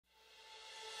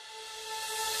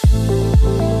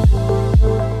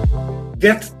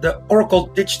Get the Oracle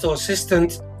Digital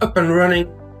Assistant up and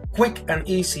running quick and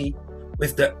easy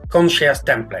with the Concierge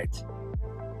Template.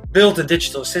 Build a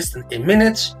digital assistant in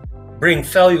minutes, bring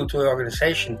value to your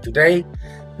organization today,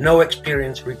 no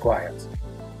experience required.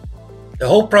 The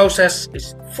whole process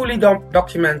is fully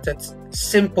documented,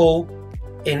 simple,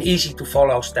 in easy to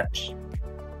follow steps.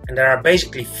 And there are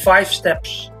basically 5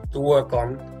 steps to work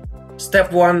on.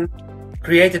 Step 1,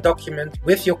 create a document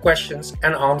with your questions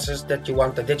and answers that you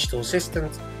want the digital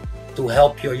assistant to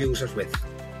help your users with.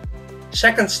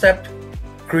 Second step,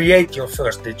 create your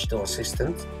first digital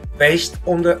assistant based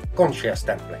on the Concierge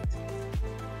template.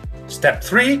 Step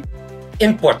 3,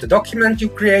 import the document you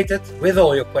created with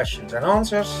all your questions and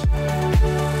answers.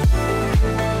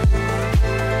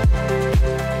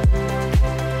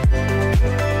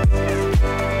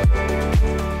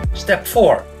 Step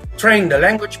 4, train the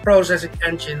language processing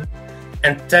engine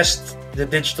and test the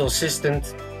digital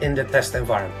assistant in the test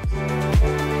environment.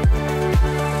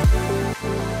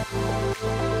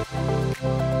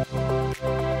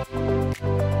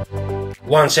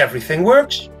 Once everything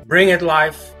works, bring it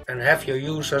live and have your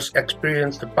users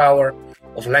experience the power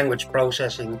of language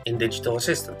processing in Digital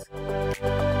Assistant.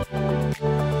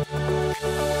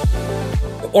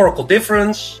 The Oracle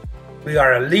difference: we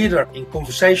are a leader in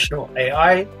conversational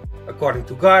AI, according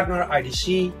to Gartner,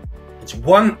 IDC. It's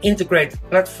one integrated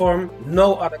platform,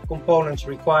 no other components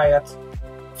required,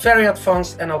 very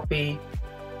advanced NLP,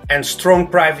 and strong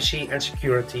privacy and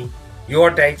security. Your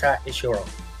data is your own.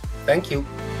 Thank you.